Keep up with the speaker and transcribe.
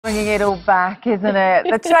Bringing it all back, isn't it?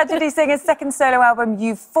 The Tragedy Singer's second solo album,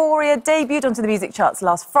 Euphoria, debuted onto the music charts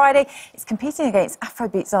last Friday. It's competing against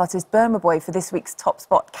Afrobeats artist Burma Boy for this week's top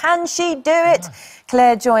spot. Can she do it?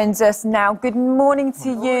 Claire joins us now. Good morning to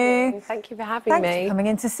you. Thank you for having me. Thanks for coming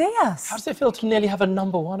in to see us. How does it feel to nearly have a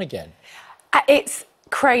 #1 again? It's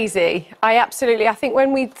crazy. I think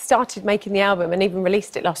when we started making the album and even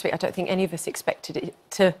released it last week, I don't think any of us expected it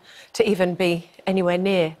to even be anywhere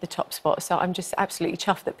near the top spot. So I'm just absolutely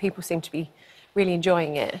chuffed that people seem to be really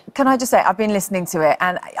enjoying it. Can I just say, I've been listening to it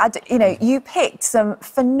and, you know, you picked some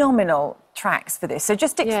phenomenal tracks for this. So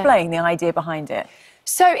just explain the idea behind it.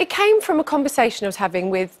 So it came from a conversation I was having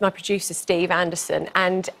with my producer, Steve Anderson,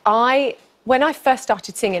 and when I first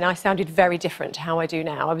started singing, I sounded very different to how I do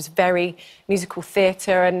now. I was very musical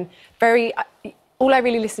theatre and all I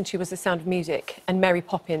really listened to was The Sound of Music and Mary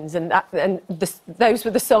Poppins, and those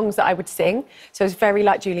were the songs that I would sing. So it was very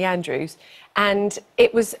like Julie Andrews. And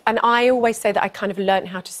I always say that I kind of learnt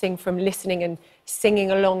how to sing from listening and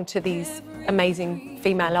singing along to these amazing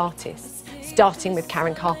female artists, starting with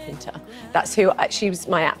Karen Carpenter. That's she was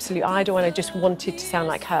my absolute idol, and I just wanted to sound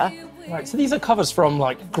like her. Right, so these are covers from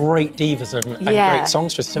like great divas and great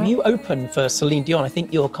songstresses. So you opened for Celine Dion. I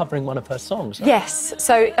think you're covering one of her songs, right? Yes.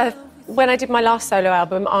 So when I did my last solo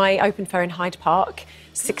album, I opened for her in Hyde Park,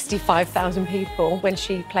 65,000 people when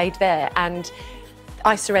she played there. And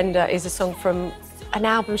I Surrender is a song from an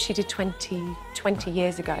album she did 20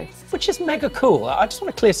 years ago. Which is mega cool. I just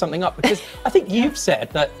want to clear something up because I think you've said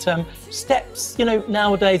that Steps, you know,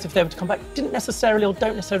 nowadays, if they were to come back, didn't necessarily or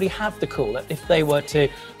don't necessarily have the cool. That if they were to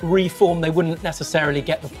reform, they wouldn't necessarily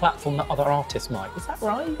get the platform that other artists might. Is that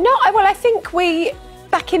right? No, well, I think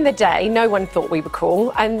back in the day, no one thought we were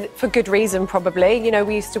cool, and for good reason, probably. You know,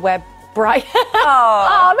 we used to wear bright.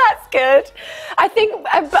 Oh, that's good. I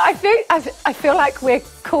feel like we're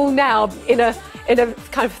cool now in a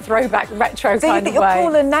kind of throwback retro kind of way. So you think you're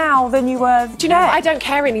cooler now than you were? Do you know? I don't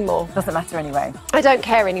care anymore. Doesn't matter anyway. I don't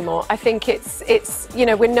care anymore. I think it's you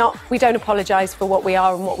know, we don't apologise for what we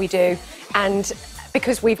are and what we do, and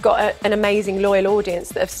because we've got an amazing loyal audience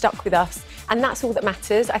that have stuck with us, and that's all that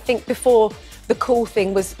matters. I think before the cool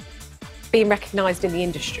thing was being recognised in the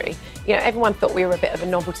industry. You know, everyone thought we were a bit of a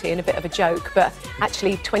novelty and a bit of a joke, but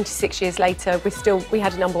actually 26 years later, we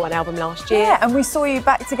had a #1 album last year. Yeah, and we saw you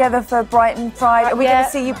back together for Brighton Pride. Are we going to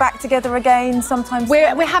see you back together again sometime soon?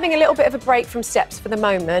 We're having a little bit of a break from Steps for the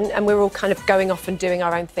moment, and we're all kind of going off and doing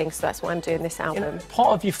our own thing, so that's why I'm doing this album. You know,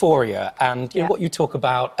 part of Euphoria and you know, what you talk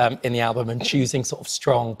about in the album and choosing sort of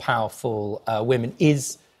strong, powerful women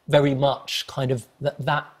is very much kind of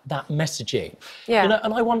that messaging. Yeah. You know,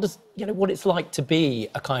 and I wonder, you know, what it's like to be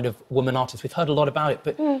a kind of woman artist. We've heard a lot about it,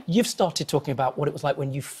 but you've started talking about what it was like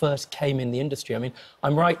when you first came in the industry. I mean,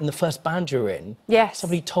 I'm right, in the first band you were in,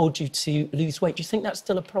 somebody told you to lose weight. Do you think that's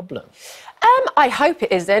still a problem? I hope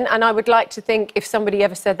it isn't, and I would like to think if somebody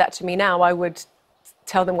ever said that to me now, I would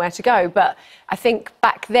tell them where to go. But I think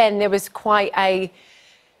back then there was quite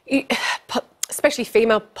especially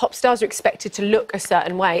female pop stars are expected to look a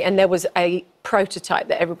certain way, and there was a prototype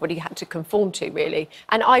that everybody had to conform to, really.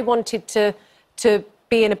 And I wanted to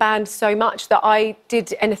be in a band so much that I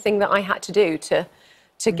did anything that I had to do to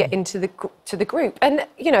get into the group. And,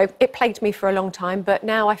 you know, it plagued me for a long time, but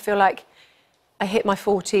now I feel like I hit my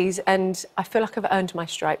 40s and I feel like I've earned my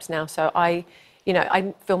stripes now. So I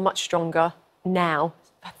feel much stronger now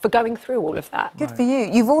for going through all of that. Good for you.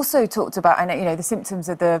 You've also talked about, I know, you know, the symptoms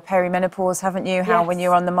of the perimenopause, haven't you? How when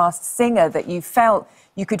you're on The Masked Singer that you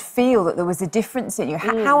could feel that there was a difference in you.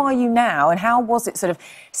 How are you now, and how was it sort of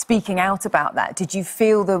speaking out about that? Did you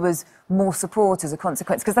feel there was more support as a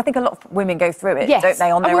consequence? Because I think a lot of women go through it, don't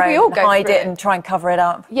they, on their own, hide it and try and cover it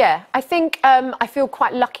up. Yeah, I think I feel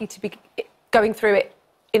quite lucky to be going through it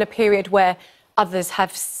in a period where others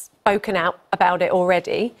have spoken out about it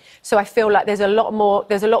already, so I feel like there's a lot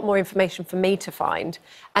more information for me to find,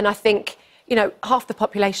 and I think, you know, half the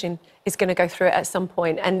population is going to go through it at some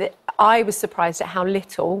point, and I was surprised at how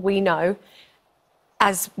little we know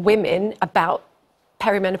as women about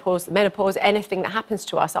perimenopause, menopause, anything that happens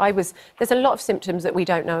to us. There's a lot of symptoms that we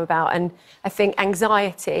don't know about, and I think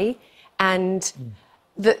anxiety and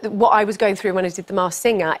what I was going through when I did The Masked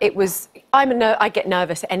Singer, I get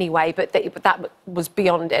nervous anyway, but that was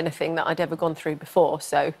beyond anything that I'd ever gone through before.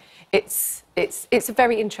 So it's a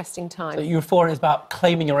very interesting time. So Euphoria is about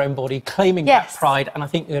claiming your own body, claiming that pride, and I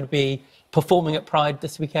think you're going to be performing at Pride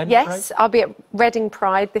this weekend? Yes, I'll be at Reading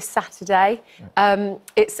Pride this Saturday. I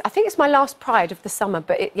think it's my last Pride of the summer,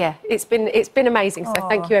 but it's been amazing. So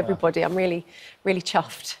thank you, everybody. I'm really, really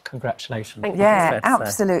chuffed. Congratulations. Thank you. Yeah,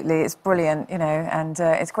 absolutely. It's brilliant, you know, and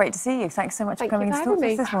it's great to see you. Thanks so much for coming to talk to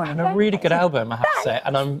us this morning. And a really good album, I have to say.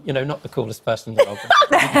 And I'm, you know, not the coolest person in the world.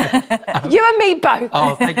 You and me both.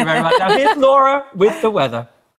 Oh, thank you very much. Now here's Laura with the weather.